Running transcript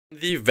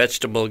The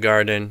vegetable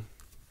garden.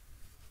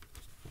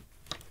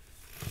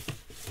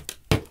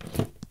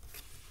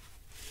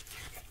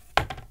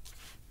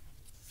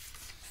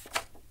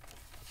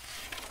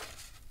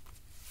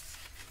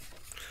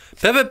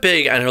 Peppa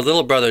Pig and her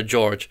little brother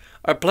George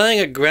are playing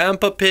at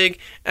Grandpa Pig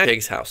and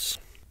Pig's house.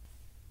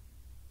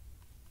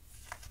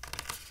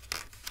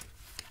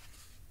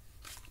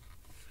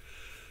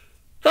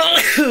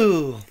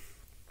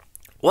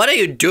 What are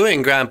you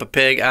doing, Grandpa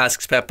Pig?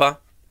 Asks Peppa.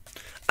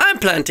 I'm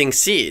planting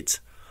seeds.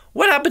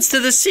 What happens to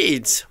the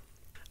seeds?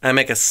 I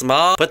make a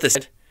small, put the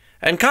seed,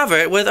 and cover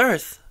it with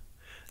earth.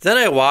 Then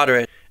I water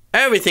it.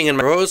 Everything in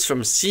my grows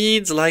from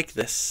seeds like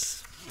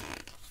this.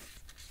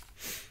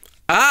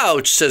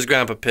 Ouch, says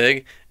Grandpa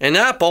Pig. An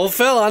apple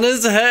fell on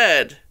his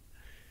head.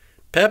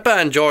 Peppa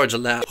and George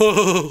laugh.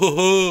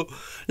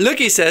 Look,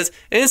 he says,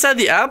 inside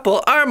the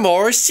apple are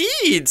more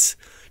seeds.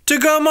 To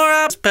grow more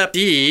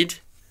apples,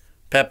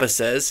 Peppa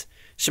says.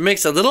 She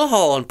makes a little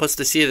hole and puts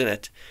the seed in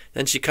it.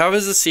 Then she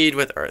covers the seed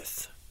with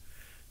earth.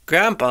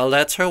 Grandpa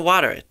lets her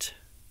water it.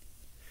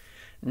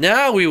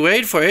 Now we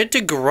wait for it to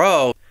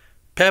grow.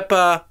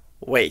 Peppa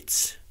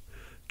waits.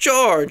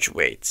 George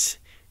waits.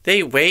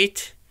 They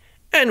wait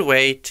and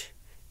wait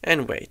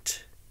and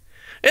wait.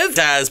 It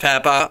does,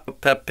 Peppa.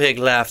 Peppa Pig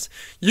laughs.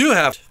 You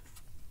have...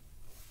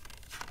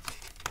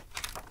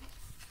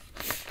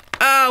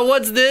 Ah,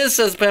 what's this?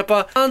 Says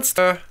Peppa.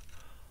 Monster.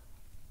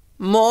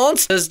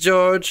 Monster, says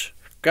George.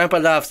 Grandpa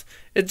laughs.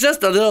 It's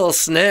just a little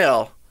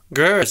snail.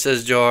 Grr,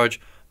 says George.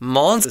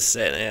 Monster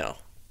snail.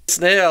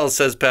 Snail,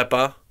 says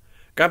Peppa.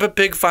 Grandpa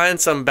Pig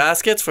finds some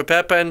baskets for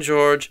Peppa and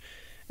George,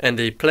 and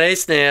they play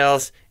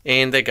snails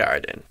in the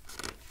garden.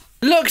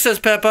 Look, says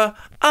Peppa,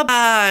 a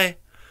butterfly.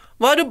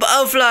 Why do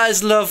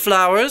butterflies love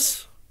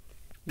flowers?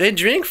 They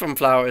drink from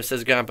flowers,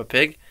 says Grandpa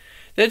Pig.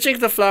 They drink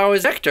the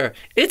flowers' nectar.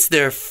 It's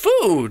their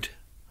food.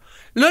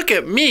 Look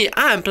at me,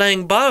 I'm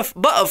playing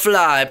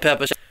butterfly,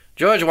 Peppa.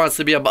 George wants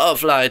to be a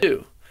butterfly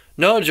too.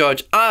 No,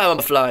 George, I'm a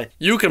butterfly.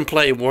 You can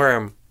play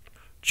worm.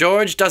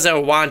 George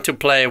doesn't want to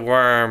play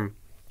worm.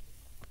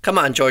 Come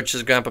on, George,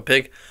 says Grandpa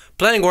Pig.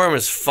 Playing worm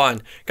is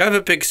fun.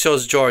 Grandpa Pig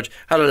shows George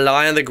how to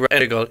lie on the ground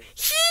and go,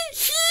 hee,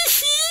 hee,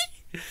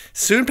 hee.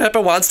 Soon Peppa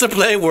wants to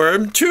play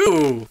worm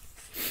too.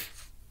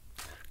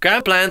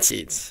 Grandpa plants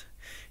seeds.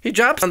 He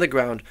drops on the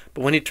ground,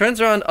 but when he turns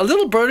around, a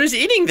little bird is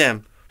eating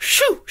them.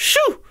 Shoo,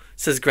 shoo,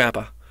 says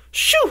Grandpa.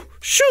 Shoo,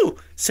 shoo,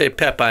 say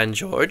Peppa and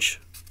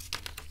George.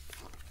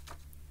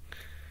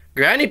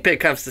 Granny Pig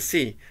comes to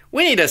see.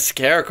 We need a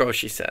scarecrow,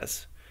 she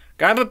says.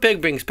 Grandpa Pig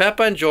brings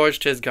Peppa and George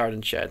to his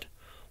garden shed.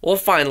 We'll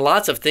find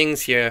lots of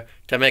things here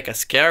to make a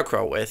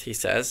scarecrow with, he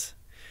says.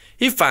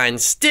 He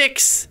finds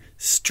sticks,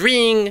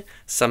 string,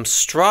 some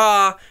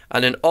straw,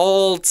 and an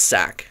old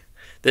sack.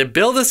 They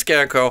build a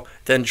scarecrow,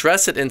 then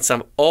dress it in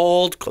some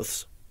old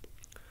clothes.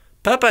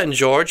 Peppa and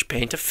George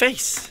paint a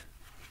face.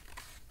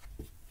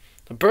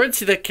 The birds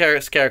see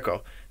the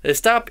scarecrow. They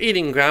stop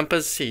eating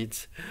Grandpa's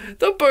seeds.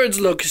 The birds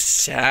look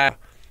sad.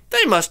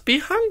 They must be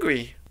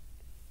hungry.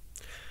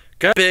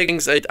 Grandpa Pig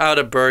brings out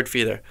a bird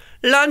feeder.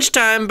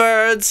 Lunchtime,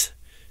 birds,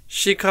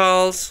 she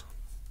calls.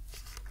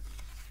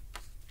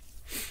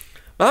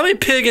 Mommy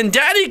Pig and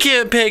Daddy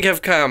Pig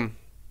have come.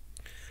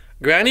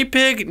 Granny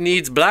Pig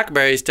needs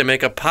blackberries to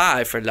make a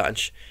pie for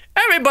lunch.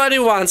 Everybody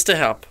wants to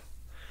help.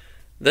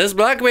 This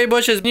blackberry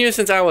bush has been here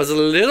since I was a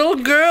little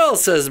girl,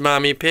 says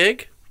Mommy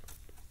Pig.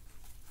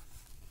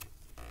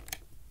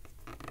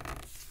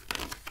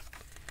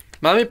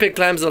 Mommy Pig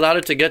climbs the ladder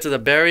to get to the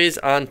berries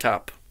on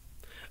top.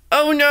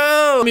 Oh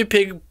no! Mommy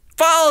Pig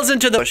falls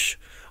into the bush.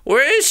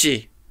 Where is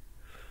she?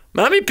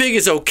 Mommy Pig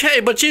is okay,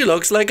 but she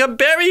looks like a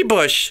berry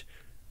bush.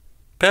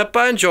 Peppa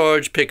and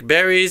George pick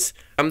berries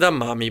from the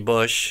mommy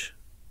bush.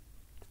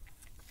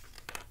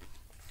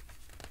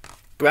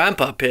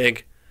 Grandpa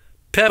Pig,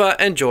 Peppa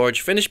and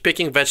George finish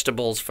picking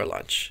vegetables for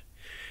lunch.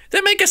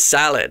 They make a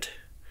salad.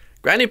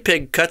 Granny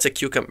Pig cuts a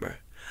cucumber.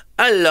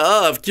 I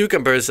love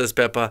cucumbers, says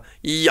Peppa.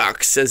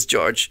 Yuck, says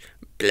George.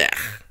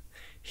 Blech.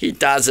 He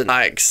doesn't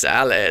like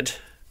salad.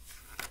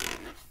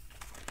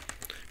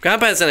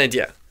 Grandpa has an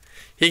idea.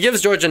 He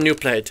gives George a new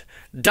plate.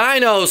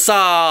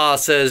 Dinosaur,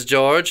 says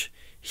George.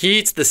 He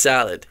eats the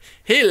salad.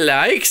 He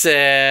likes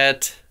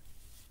it.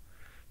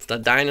 It's the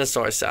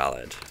dinosaur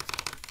salad.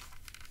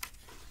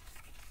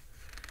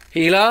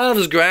 He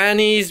loves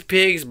Granny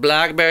Pig's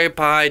blackberry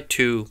pie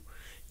too.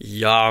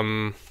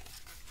 Yum.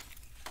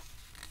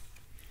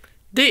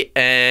 The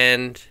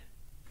end.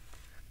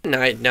 Good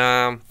night,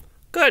 Nom.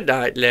 Good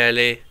night,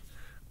 Lily.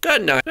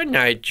 Good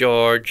night,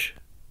 George.